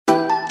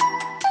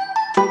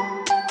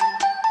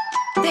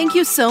Thank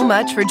you so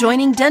much for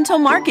joining Dental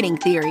Marketing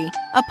Theory,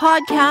 a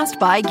podcast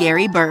by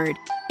Gary Bird.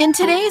 In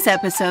today's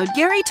episode,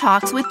 Gary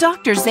talks with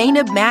Dr.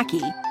 Zainab Mackie.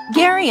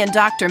 Gary and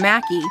Dr.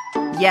 Mackie,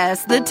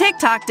 yes, the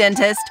TikTok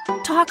dentist,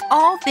 talk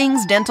all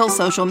things dental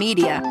social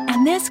media,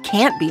 and this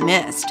can't be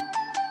missed.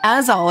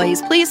 As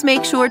always, please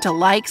make sure to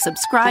like,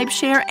 subscribe,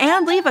 share,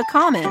 and leave a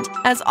comment,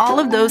 as all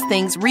of those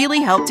things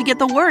really help to get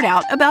the word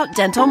out about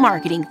dental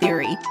marketing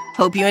theory.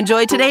 Hope you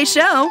enjoyed today's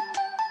show.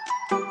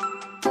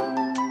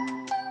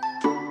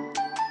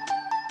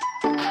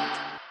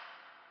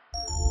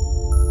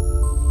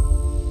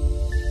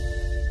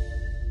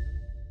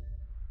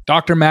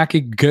 Dr.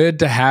 Mackie, good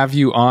to have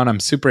you on. I'm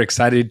super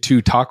excited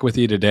to talk with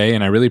you today,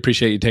 and I really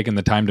appreciate you taking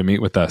the time to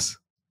meet with us.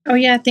 Oh,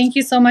 yeah. Thank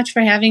you so much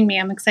for having me.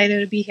 I'm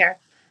excited to be here.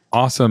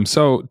 Awesome.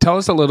 So tell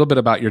us a little bit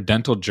about your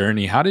dental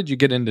journey. How did you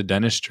get into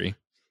dentistry?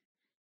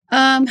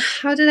 How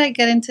did I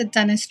get into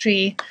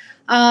dentistry?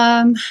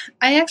 I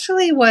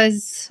actually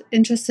was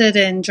interested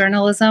in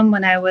journalism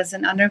when I was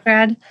an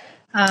undergrad.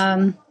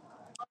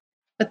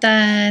 But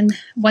then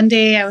one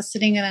day I was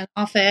sitting in an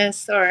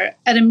office or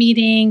at a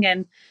meeting,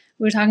 and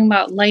we were talking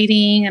about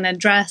lighting and a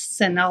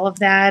dress and all of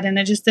that. And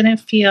it just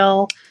didn't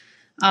feel,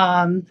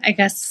 I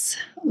guess,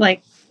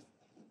 like,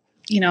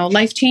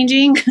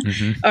 life-changing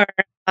or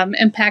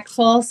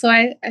impactful. So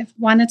I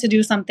wanted to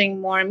do something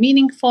more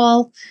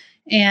meaningful.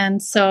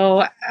 And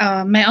so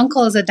my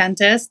uncle is a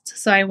dentist.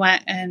 So I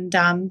went and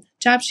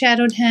job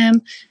shadowed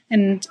him.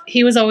 And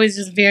he was always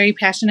just very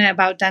passionate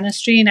about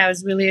dentistry. And I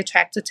was really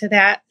attracted to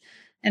that.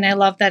 And I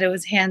loved that it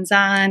was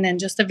hands-on and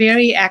just a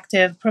very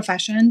active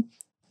profession.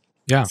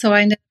 Yeah. So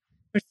I ended up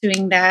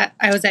pursuing that.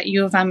 I was at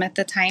U of M at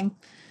the time.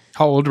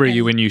 How old were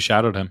you when you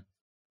shadowed him?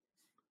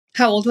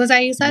 How old was I,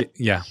 you said?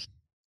 Yeah.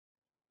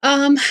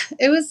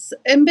 It was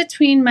in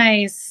between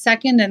my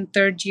second and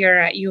third year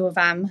at U of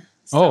M.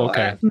 So,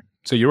 okay.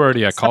 So you were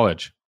already at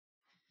college.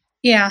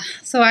 Yeah.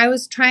 So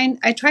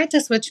I tried to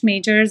switch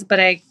majors, but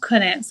I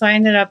couldn't. So I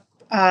ended up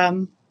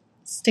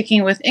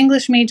sticking with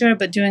English major,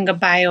 but doing a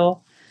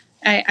bio.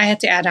 I had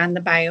to add on the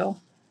bio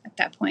at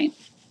that point.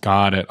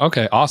 Got it.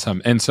 Okay,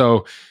 awesome. And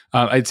so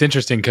it's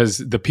interesting because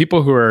the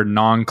people who are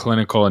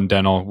non-clinical in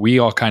dental, we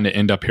all kind of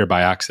end up here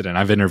by accident.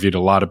 I've interviewed a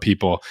lot of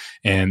people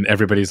and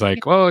everybody's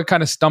like, well, I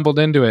kind of stumbled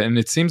into it. And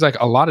it seems like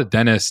a lot of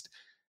dentists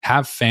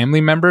have family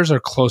members or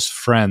close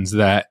friends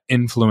that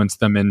influence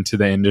them into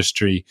the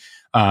industry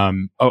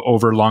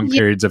over long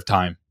periods of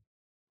time.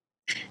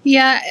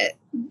 Yeah,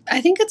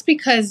 I think it's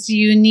because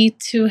you need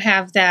to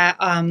have that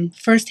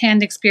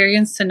firsthand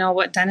experience to know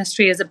what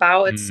dentistry is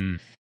about.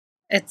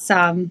 It's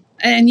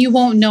and you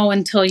won't know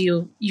until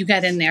you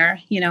get in there,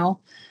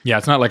 Yeah,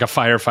 it's not like a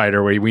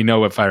firefighter where we know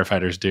what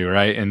firefighters do,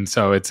 right? And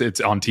so it's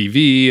on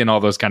TV and all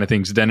those kind of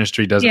things.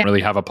 Dentistry doesn't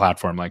really have a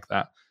platform like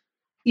that.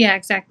 Yeah,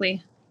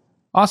 exactly.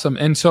 Awesome.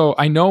 And so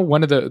I know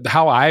one of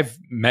how I've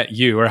met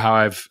you, or how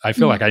I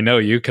feel like I know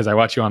you because I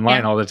watch you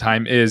online all the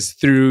time, is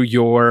through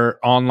your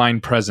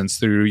online presence,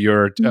 through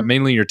your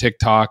mainly your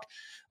TikTok.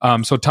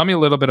 So tell me a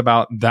little bit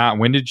about that.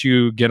 When did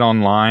you get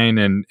online,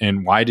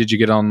 and why did you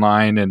get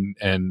online?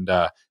 And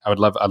I'd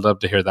love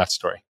to hear that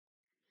story.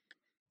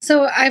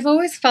 So I've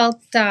always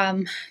felt,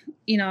 social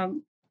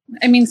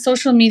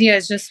media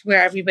is just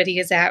where everybody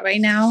is at right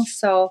now.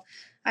 So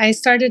I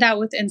started out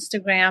with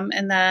Instagram,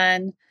 and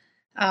then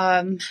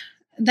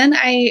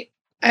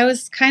I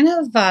was kind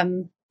of, I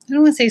don't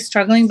want to say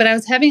struggling, but I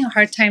was having a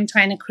hard time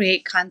trying to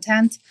create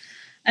content.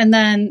 And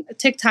then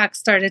TikTok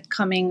started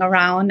coming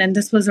around, and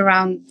this was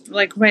around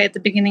like right at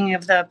the beginning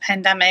of the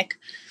pandemic.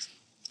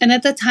 And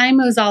at the time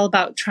it was all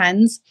about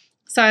trends.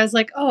 So I was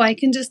like, oh, I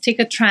can just take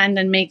a trend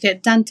and make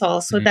it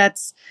dental. So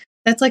that's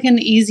like an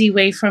easy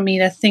way for me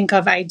to think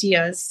of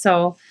ideas.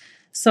 So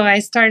I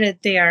started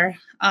there.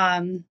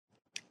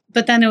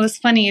 But then it was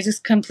funny. It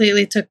just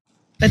completely took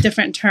a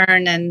different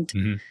turn, and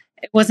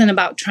it wasn't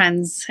about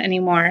trends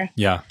anymore.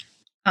 Yeah.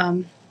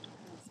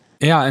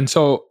 Yeah. And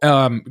so,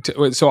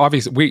 so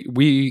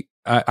obviously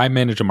I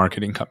manage a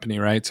marketing company,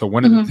 right? So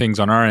one of the things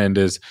on our end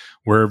is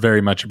we're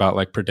very much about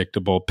like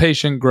predictable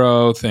patient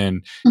growth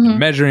and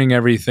measuring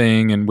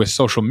everything. And with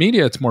social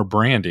media, it's more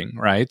branding,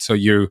 right? So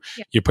you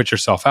put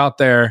yourself out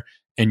there,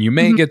 and you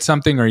may get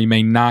something or you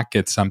may not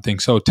get something.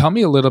 So tell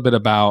me a little bit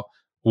about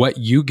what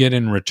you get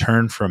in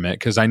return from it.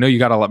 Cause I know you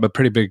got a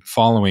pretty big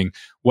following.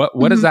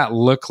 What does that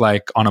look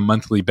like on a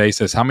monthly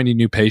basis? How many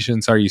new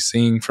patients are you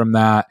seeing from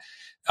that?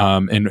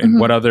 And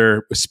what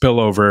other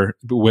spillover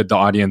would the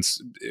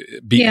audience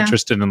be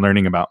interested in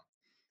learning about?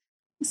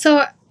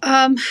 So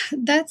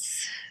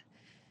that's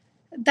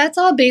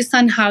all based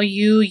on how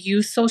you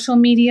use social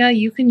media.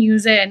 You can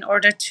use it in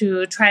order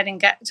to try to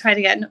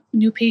get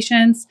new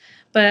patients.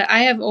 But I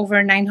have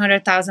over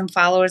 900,000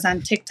 followers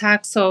on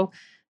TikTok, so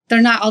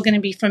they're not all going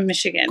to be from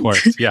Michigan. Of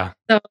course, yeah.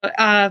 So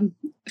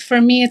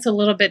for me, it's a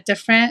little bit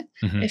different.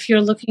 If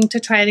you're looking to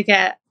try to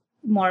get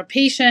more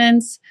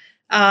patients,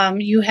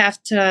 you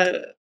have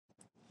to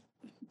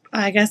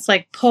I guess,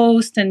 like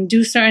post and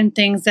do certain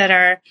things that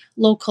are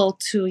local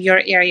to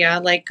your area,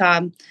 like,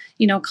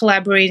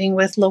 collaborating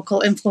with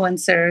local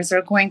influencers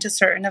or going to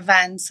certain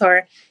events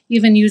or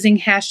even using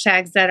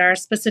hashtags that are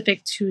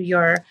specific to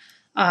your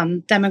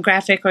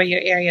demographic or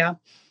your area.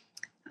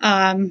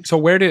 So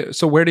where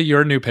do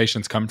your new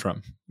patients come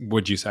from,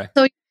 would you say?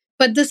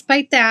 But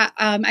despite that,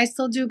 I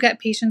still do get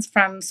patients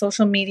from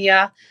social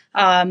media.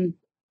 A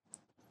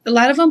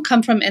lot of them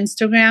come from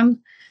Instagram,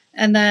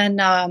 and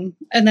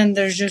then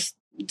there's just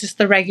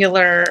the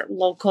regular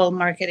local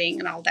marketing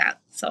and all that.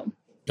 So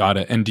got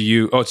it. And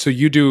so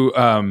you do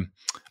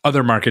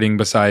other marketing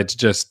besides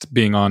just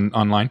being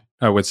online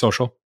with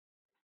social?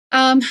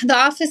 The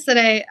office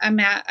that I'm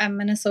at,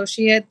 I'm an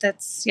associate.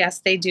 Yes,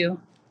 they do.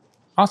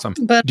 Awesome.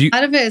 But a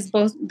lot of it is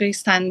both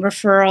based on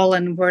referral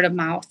and word of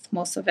mouth.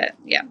 Most of it,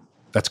 yeah.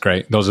 That's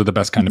great. Those are the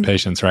best kind of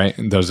patients, right?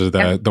 And those are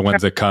the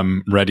ones that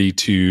come ready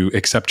to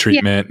accept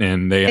treatment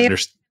and they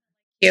understand.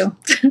 You.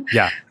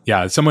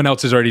 Yeah. Someone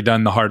else has already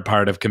done the hard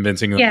part of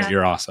convincing them that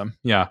you're awesome.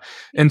 Yeah.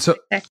 And so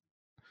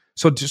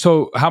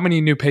how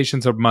many new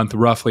patients a month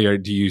roughly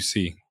do you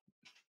see?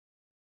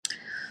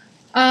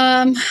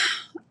 I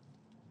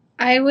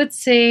would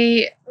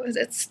say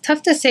it's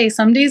tough to say.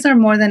 Some days are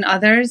more than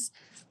others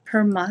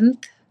per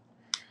month.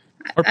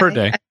 Or per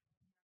day?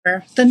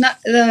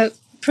 The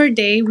per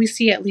day, we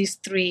see at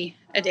least 3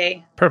 a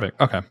day.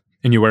 Perfect. Okay.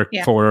 And you work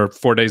for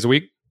 4 days a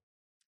week?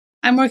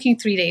 I'm working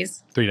 3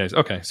 days. 3 days.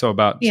 Okay. So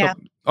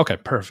okay,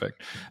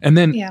 perfect. And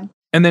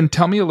then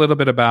tell me a little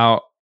bit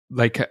about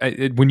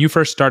when you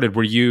first started,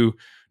 were you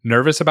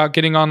nervous about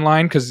getting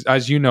online? Because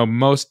as you know,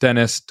 most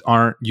dentists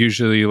aren't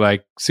usually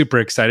like super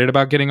excited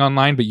about getting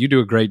online, but you do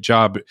a great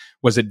job.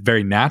 Was it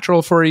very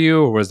natural for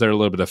you, or was there a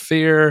little bit of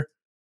fear?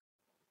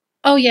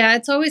 Oh yeah,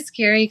 it's always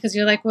scary because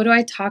you're like, what do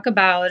I talk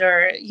about?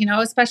 Or,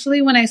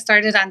 especially when I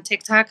started on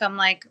TikTok, I'm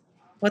like,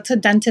 what's a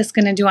dentist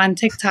going to do on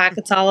TikTok?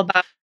 It's all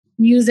about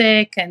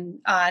music and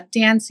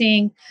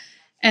dancing.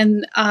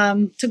 And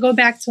to go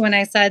back to when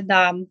I said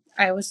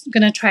I was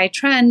going to try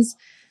trends,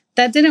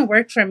 that didn't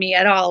work for me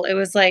at all. It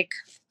was like,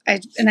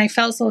 I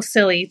felt so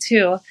silly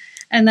too.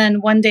 And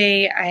then one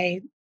day I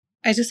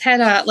just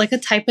had a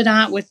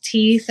typodont with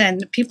teeth,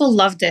 and people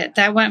loved it.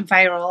 That went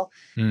viral,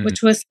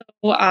 which was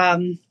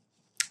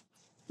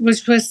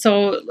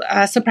so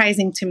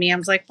surprising to me. I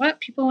was like, what?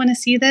 People want to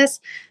see this?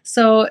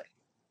 So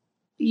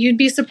you'd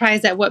be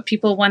surprised at what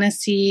people want to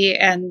see.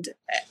 And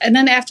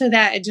then after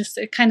that,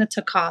 it kind of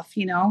took off,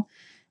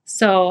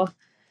 So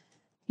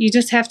you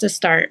just have to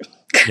start.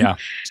 Yeah.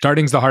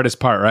 Starting's the hardest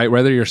part, right?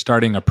 Whether you're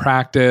starting a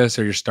practice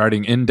or you're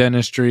starting in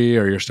dentistry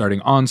or you're starting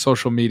on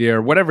social media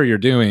or whatever you're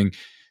doing,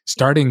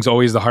 starting's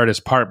always the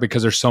hardest part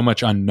because there's so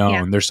much unknown.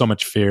 Yeah. There's so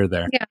much fear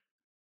there. Yeah.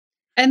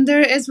 And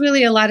there is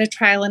really a lot of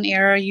trial and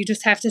error. You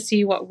just have to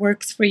see what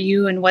works for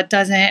you and what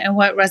doesn't, and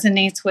what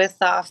resonates with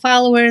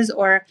followers,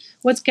 or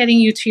what's getting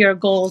you to your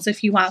goals.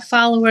 If you want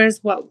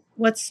followers,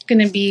 what's going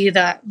to be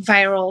the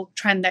viral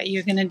trend that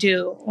you're going to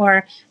do?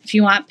 Or if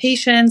you want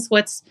patients,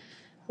 what's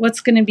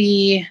going to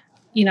be,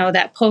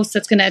 that post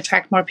that's going to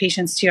attract more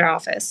patients to your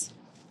office.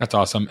 That's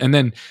awesome. And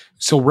then,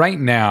 so right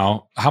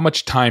now, how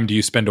much time do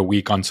you spend a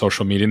week on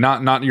social media?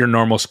 Not your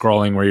normal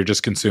scrolling where you're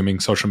just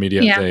consuming social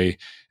media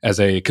as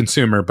a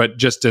consumer, but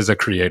just as a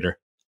creator.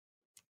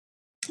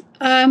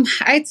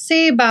 I'd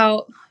say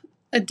about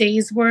a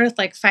day's worth,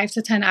 like 5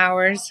 to 10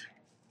 hours.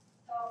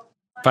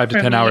 5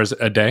 to 10 hours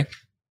a day?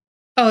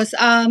 Oh, it's,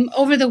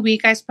 over the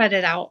week, I spread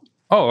it out.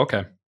 Oh,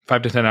 okay.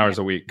 5 to 10 hours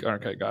a week.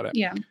 Okay, got it.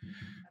 Yeah.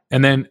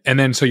 And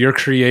then, so you're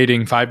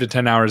creating 5 to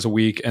 10 hours a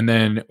week. And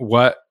then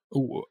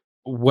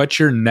what's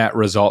your net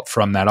result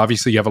from that?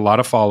 Obviously you have a lot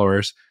of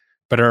followers,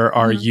 but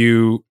are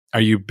you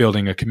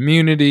building a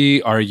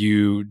community?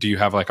 Do you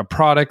have like a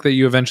product that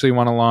you eventually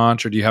want to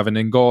launch, or do you have an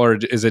end goal, or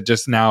is it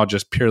just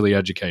purely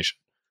education?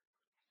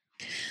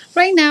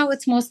 Right now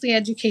it's mostly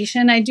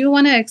education. I do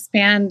want to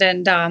expand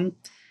and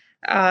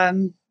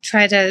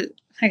try to,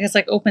 I guess,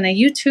 like open a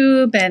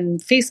YouTube and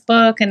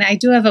Facebook. And I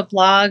do have a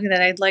blog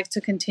that I'd like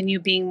to continue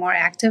being more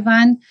active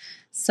on.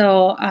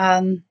 So,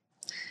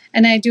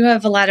 and I do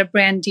have a lot of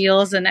brand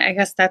deals, and I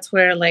guess that's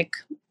where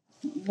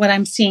what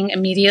I'm seeing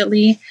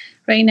immediately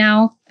right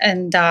now.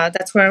 And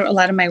that's where a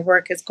lot of my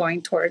work is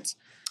going towards.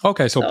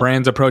 Okay. So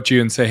brands approach you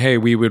and say, hey,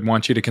 we would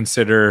want you to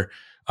consider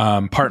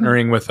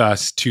partnering with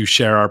us to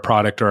share our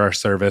product or our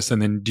service.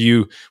 And then do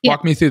you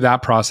walk me through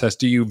that process?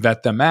 Do you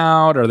vet them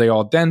out? Are they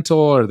all dental?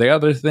 Are they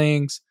other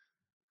things?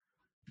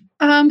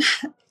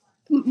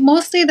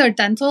 Mostly they're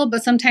dental,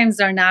 but sometimes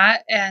they're not.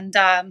 And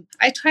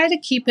I try to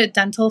keep it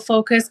dental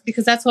focused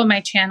because that's what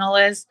my channel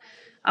is.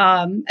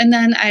 And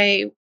then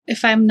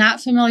if I'm not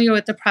familiar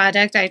with the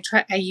product, I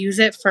use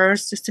it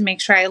first just to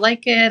make sure I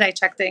like it. I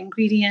check the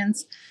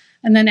ingredients.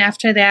 And then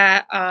after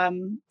that,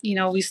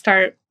 we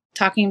start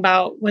talking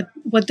about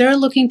what they're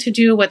looking to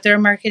do, what their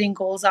marketing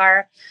goals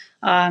are.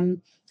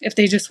 If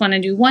they just want to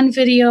do one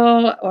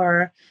video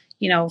or,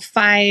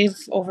 5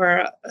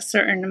 over a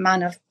certain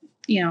amount of,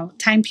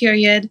 time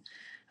period.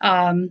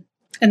 And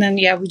then,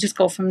 we just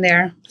go from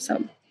there.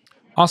 So.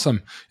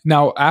 Awesome.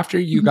 Now, after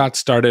you got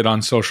started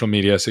on social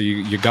media, so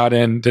you got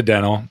into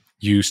dental,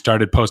 you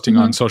started posting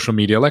on social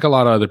media like a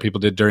lot of other people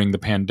did during the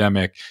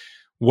pandemic.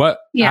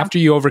 After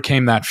you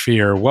overcame that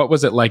fear, what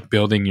was it like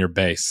building your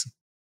base?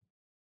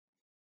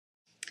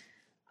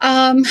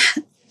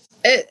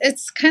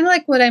 It's kind of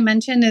like what I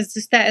mentioned, is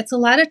just that it's a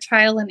lot of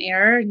trial and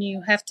error, and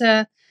you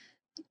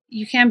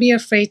can't be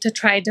afraid to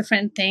try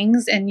different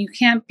things, and you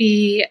can't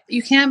be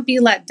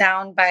let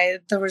down by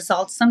the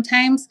results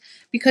sometimes,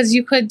 because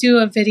you could do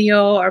a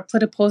video or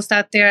put a post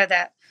out there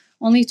that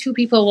only 2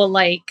 people will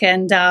like,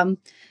 and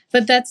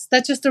but that's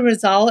just a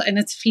result, and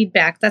it's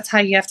feedback. That's how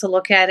you have to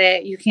look at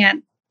it. You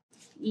can't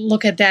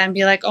look at that and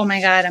be like, oh my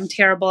God, I'm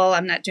terrible,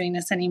 I'm not doing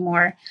this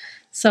anymore.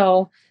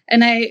 So,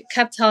 and I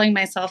kept telling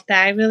myself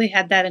that I really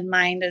had that in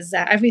mind, is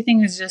that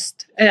everything is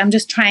I'm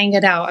just trying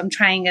it out. I'm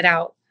trying it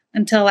out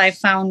until I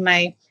found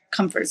my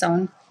comfort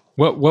zone.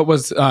 What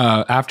was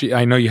after?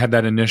 I know you had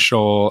that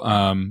initial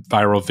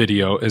viral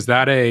video. Is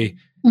that a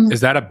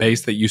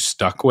base that you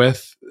stuck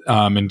with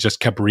and just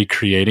kept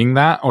recreating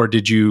that, or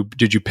did you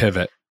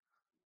pivot?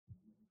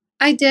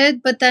 I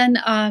did, but then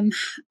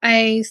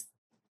I,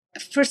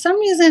 for some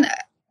reason,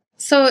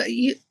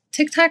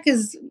 TikTok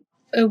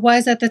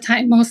was at the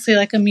time mostly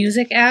like a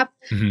music app.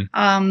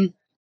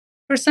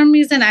 For some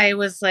reason, I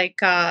was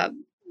like, I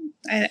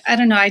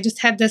don't know, I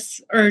just had this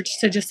urge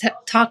to just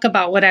talk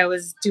about what I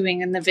was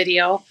doing in the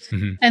video.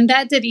 And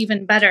that did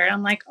even better.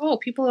 I'm like, oh,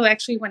 people who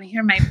actually want to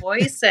hear my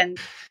voice. And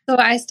so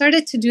I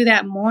started to do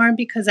that more,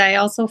 because I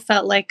also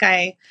felt like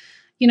I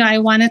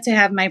wanted to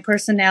have my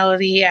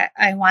personality.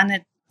 I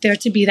wanted there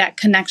to be that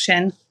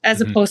connection, as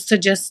opposed to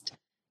just,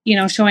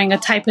 showing a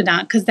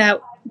typodont, because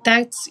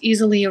that's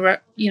easily,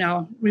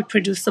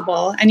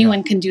 reproducible.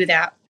 Anyone can do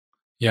that.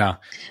 Yeah.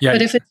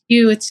 But if it's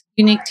you, it's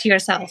unique to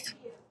yourself.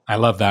 I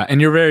love that.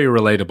 And you're very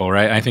relatable,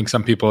 right? I think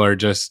some people are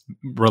just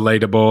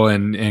relatable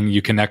and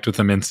you connect with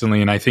them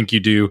instantly. And I think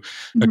you do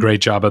a great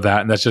job of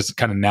that. And that's just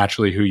kind of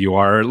naturally who you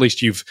are. Or at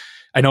least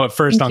I know at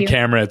first Thank on you.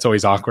 Camera, it's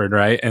always awkward,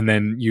 right? And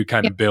then you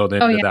kind of build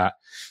into that.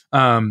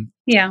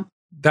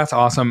 That's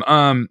awesome.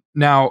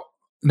 Now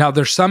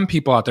there's some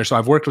people out there. So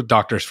I've worked with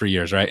doctors for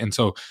years, right? And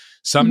so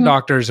some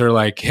doctors are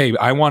like, hey,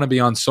 I want to be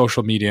on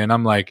social media. And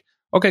I'm like,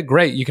 okay,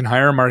 great. You can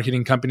hire a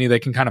marketing company. They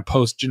can kind of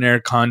post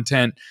generic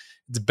content.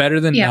 It's better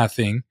than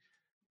nothing.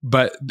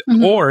 But,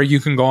 or you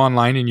can go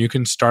online and you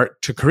can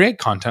start to create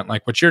content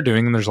like what you're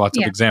doing. And there's lots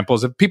of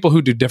examples of people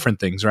who do different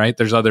things, right?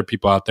 There's other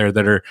people out there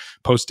that are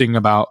posting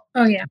about,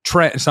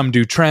 some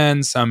do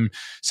trends, some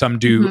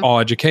do all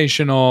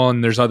educational,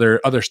 and there's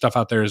other stuff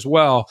out there as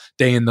well,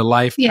 day in the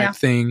life type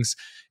things.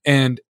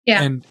 And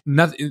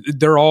nothing,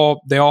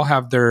 they all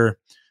have their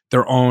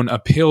own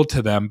appeal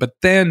to them. But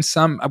then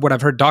what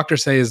I've heard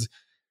doctors say is,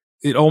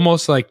 it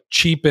almost like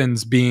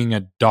cheapens being a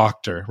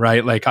doctor,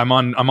 right? Like I'm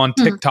on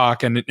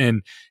TikTok and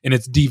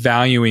it's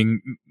devaluing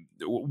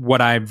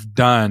what I've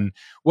done.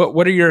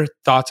 What are your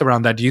thoughts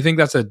around that? Do you think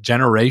that's a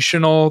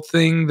generational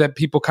thing that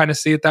people kind of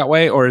see it that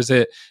way? Or is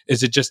it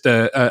just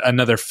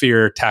another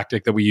fear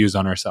tactic that we use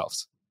on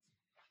ourselves?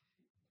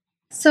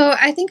 So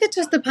I think it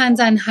just depends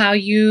on how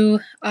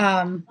you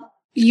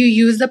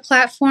use the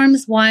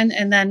platforms, one,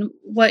 and then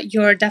what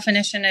your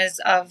definition is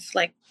of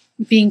like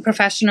being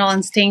professional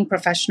and staying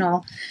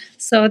professional.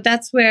 So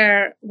that's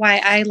why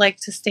I like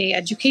to stay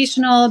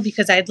educational,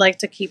 because I'd like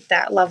to keep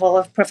that level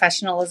of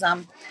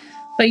professionalism.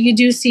 But you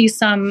do see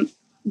some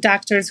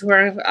doctors who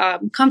are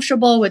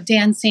comfortable with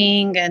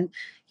dancing and,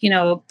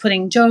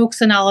 putting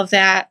jokes and all of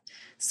that.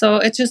 So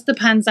it just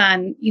depends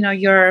on,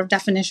 your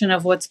definition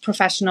of what's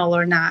professional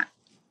or not.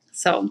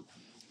 So.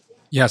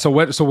 Yeah. So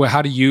where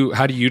do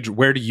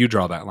you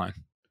draw that line?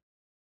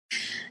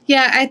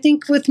 Yeah, I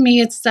think with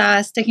me, it's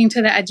sticking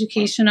to the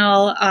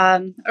educational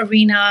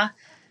arena.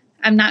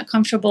 I'm not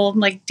comfortable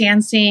like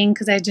dancing,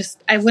 because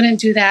I wouldn't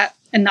do that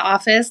in the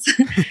office.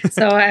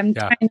 So I'm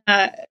trying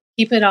to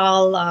keep it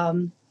all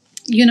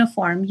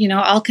uniform,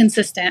 all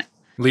consistent.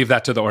 Leave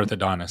that to the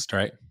orthodontist,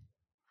 right?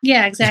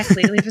 Yeah,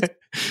 exactly. Leave it.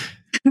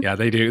 Yeah,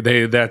 they do.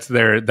 That's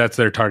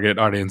their target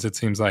audience, it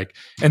seems like.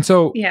 And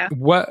so,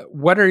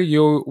 what are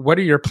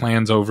your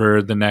plans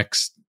over the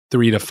next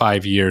 3 to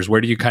 5 years?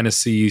 Where do you kind of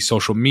see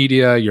social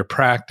media, your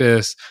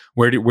practice?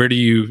 Where do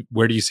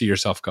you see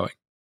yourself going?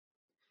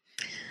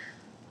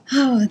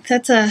 Oh,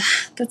 that's a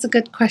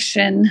good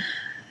question.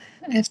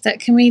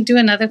 Can we do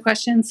another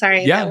question?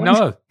 Sorry. Yeah,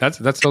 no, that's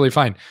totally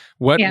fine.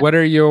 What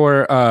are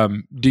your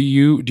do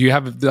you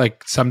have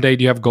like someday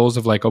do you have goals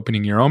of like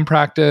opening your own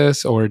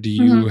practice, or do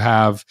you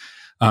have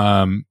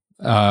you're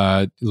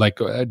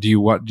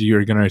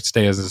going to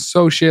stay as an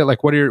associate?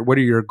 Like what are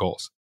your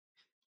goals?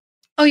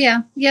 Oh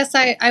yeah. Yes,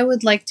 I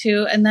would like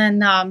to. And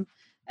then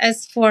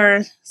as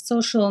for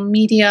social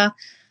media,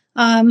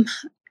 I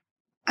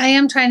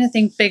am trying to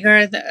think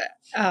bigger.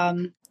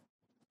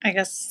 I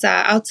guess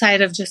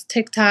outside of just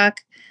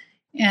TikTok,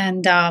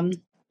 and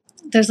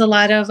there's a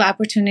lot of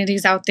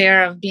opportunities out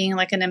there of being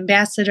like an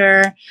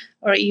ambassador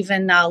or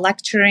even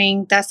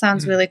lecturing. That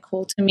sounds really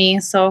cool to me.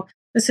 So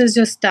this is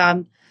just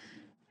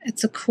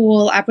it's a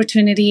cool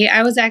opportunity.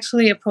 I was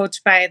actually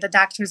approached by the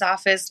doctor's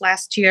office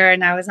last year,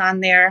 and I was on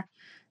there.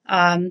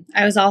 I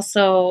was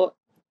also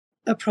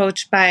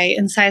approached by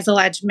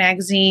Incisal Edge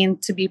magazine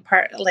to be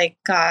part,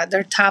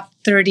 their top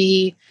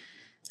 30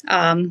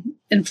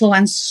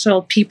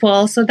 influential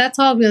people. So that's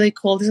all really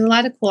cool. There's a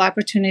lot of cool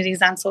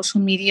opportunities on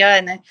social media,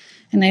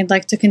 and I'd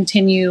like to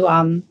continue,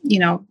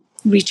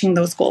 reaching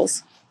those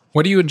goals.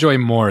 What do you enjoy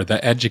more,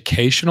 the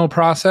educational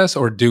process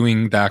or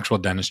doing the actual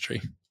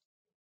dentistry?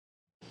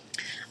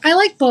 I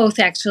like both,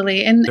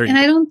 actually.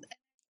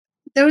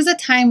 There was a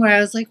time where I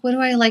was like, what do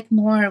I like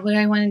more? What do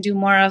I want to do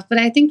more of? But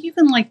I think you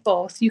can like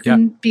both. You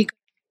can be.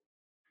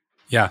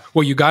 Yeah.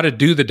 Well, you got to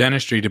do the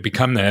dentistry to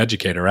become the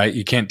educator, right?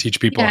 You can't teach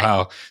people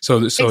how. So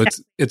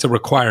exactly. It's a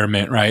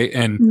requirement, right?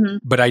 And,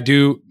 but I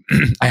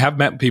have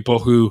met people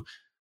who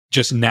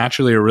just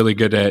naturally are really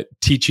good at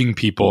teaching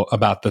people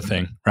about the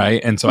thing,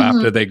 right? And so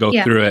after they go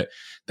through it,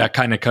 that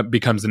kind of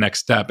becomes the next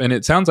step. And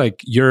it sounds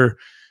like you're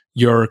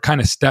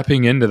kind of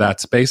stepping into that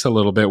space a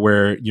little bit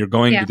where you're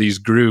going to these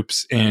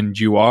groups and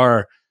you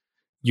are,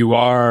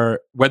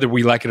 whether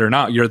we like it or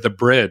not, you're the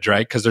bridge,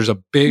 right? Because there's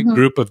a big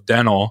group of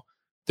dental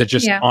that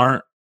just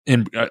aren't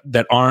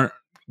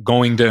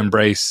going to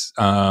embrace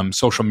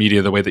social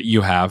media the way that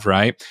you have,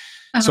 right?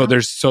 So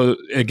there's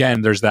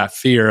that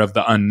fear of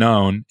the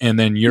unknown, and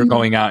then you're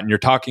going out and you're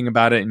talking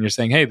about it and you're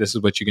saying, hey, this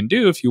is what you can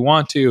do if you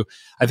want to.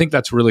 I think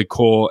that's really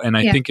cool. And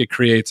I think it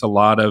creates a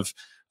lot of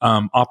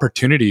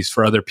opportunities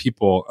for other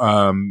people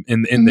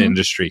in the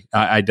industry.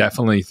 I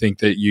definitely think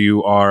that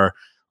you are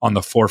on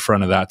the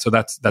forefront of that. So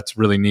that's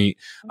really neat.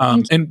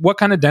 And what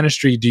kind of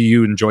dentistry do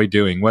you enjoy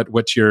doing?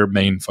 What's your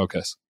main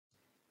focus?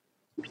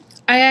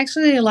 I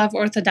actually love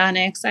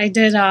orthodontics. I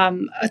did a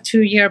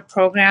 2-year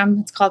program.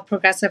 It's called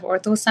Progressive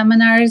Ortho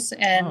Seminars,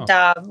 and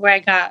where I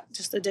got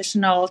just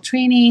additional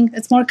training.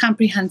 It's more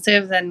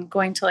comprehensive than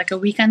going to like a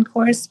weekend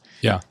course.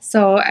 Yeah.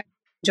 So I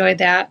enjoyed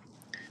that,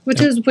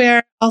 which is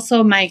where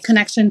also my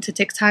connection to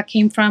TikTok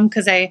came from,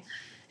 because I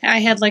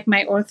had like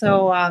my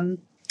ortho,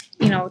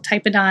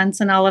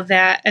 typodonts and all of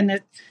that,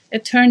 and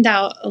it turned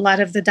out a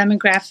lot of the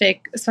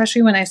demographic,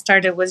 especially when I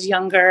started, was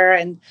younger,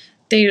 and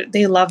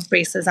they loved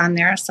braces on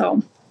there.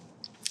 So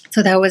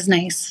that was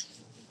nice.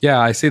 Yeah,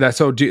 I see that.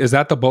 So is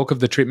that the bulk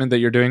of the treatment that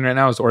you're doing right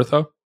now is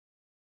ortho?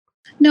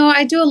 No,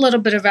 I do a little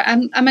bit of it.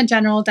 I'm a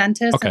general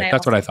dentist. Okay,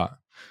 that's what I thought.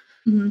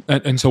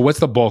 And so what's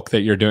the bulk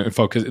that you're doing?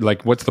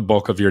 What's the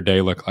bulk of your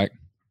day look like?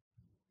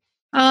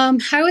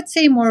 I would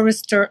say more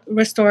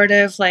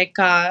restorative, like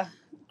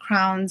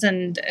crowns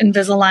and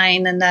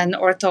Invisalign, and then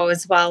ortho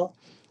as well.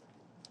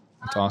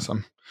 That's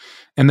awesome.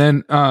 And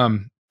then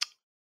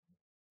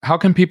how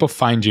can people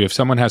find you? If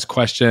someone has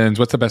questions,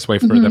 what's the best way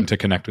for them to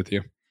connect with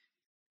you?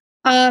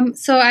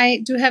 So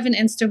I do have an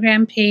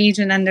Instagram page,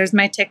 and then there's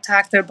my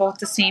TikTok. They're both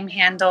the same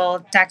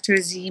handle, Dr.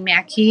 Z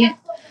Mackie.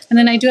 And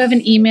then I do have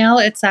an email.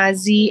 It's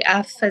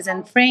ZF as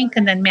in Frank,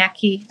 and then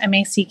Mackie,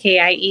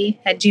 MACKIE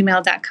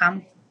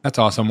 @gmail.com. That's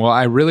awesome. Well,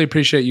 I really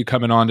appreciate you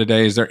coming on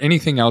today. Is there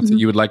anything else that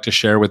you would like to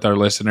share with our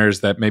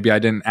listeners that maybe I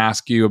didn't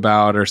ask you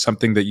about, or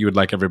something that you would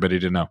like everybody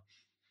to know?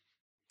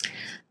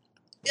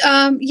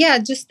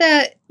 Just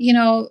that,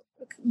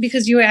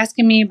 because you were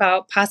asking me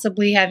about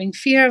possibly having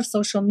fear of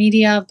social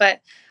media,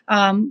 but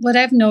what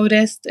I've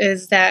noticed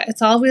is that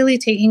it's all really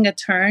taking a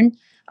turn.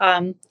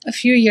 A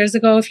few years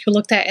ago, if you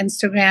looked at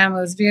Instagram,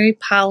 it was very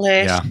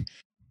polished,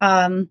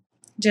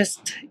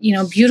 just,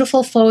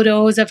 beautiful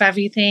photos of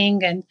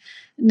everything. And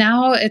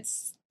now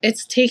it's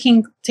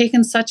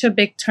taken such a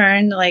big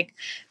turn. Like,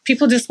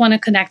 people just want to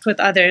connect with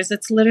others.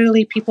 It's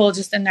literally people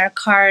just in their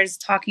cars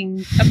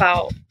talking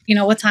about,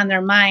 what's on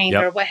their mind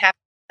or what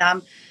happened to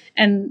them.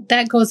 And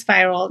that goes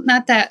viral.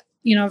 Not that,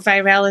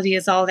 virality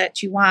is all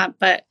that you want,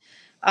 but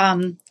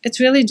it's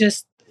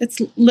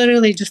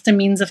literally just a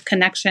means of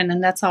connection,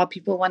 and that's all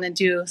people want to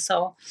do.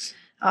 So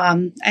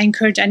I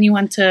encourage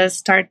anyone to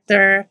start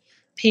their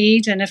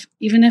page, and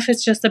even if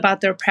it's just about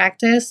their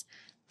practice,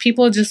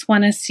 people just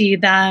want to see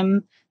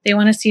them. They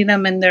want to see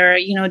them in their,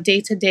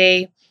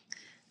 day-to-day.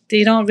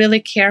 They don't really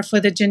care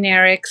for the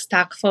generic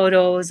stock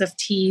photos of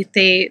teeth.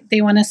 They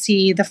want to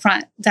see the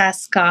front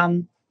desk,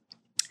 how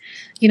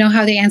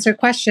they answer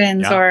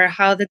questions or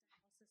how the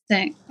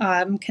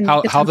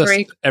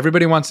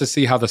everybody wants to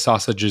see how the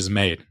sausage is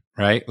made,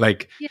 right?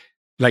 Like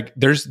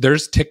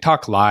there's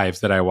TikTok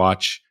lives that I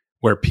watch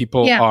where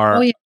people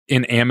are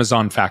in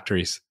Amazon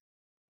factories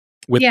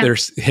with their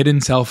hidden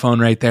cell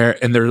phone right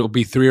there, and there will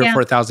be 3,000 or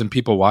 4,000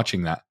 people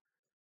watching that.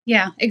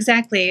 Yeah,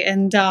 exactly.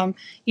 And,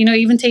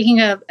 even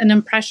taking an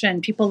impression,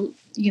 people,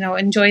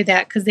 enjoy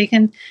that because they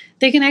can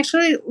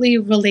actually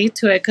relate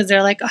to it, because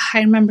they're like, oh,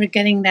 I remember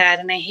getting that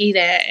and I hate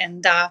it.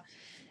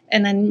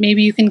 And then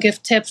maybe you can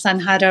give tips on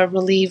how to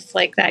relieve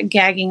like that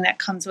gagging that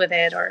comes with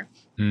it. Or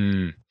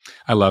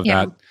I love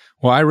that.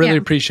 Well, I really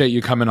appreciate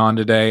you coming on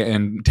today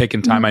and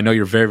taking time. I know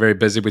you're very, very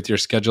busy with your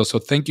schedule. So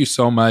thank you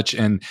so much.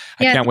 And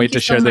I can't wait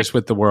to share this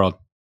with the world.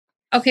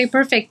 Okay,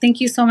 perfect. Thank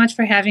you so much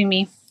for having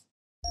me.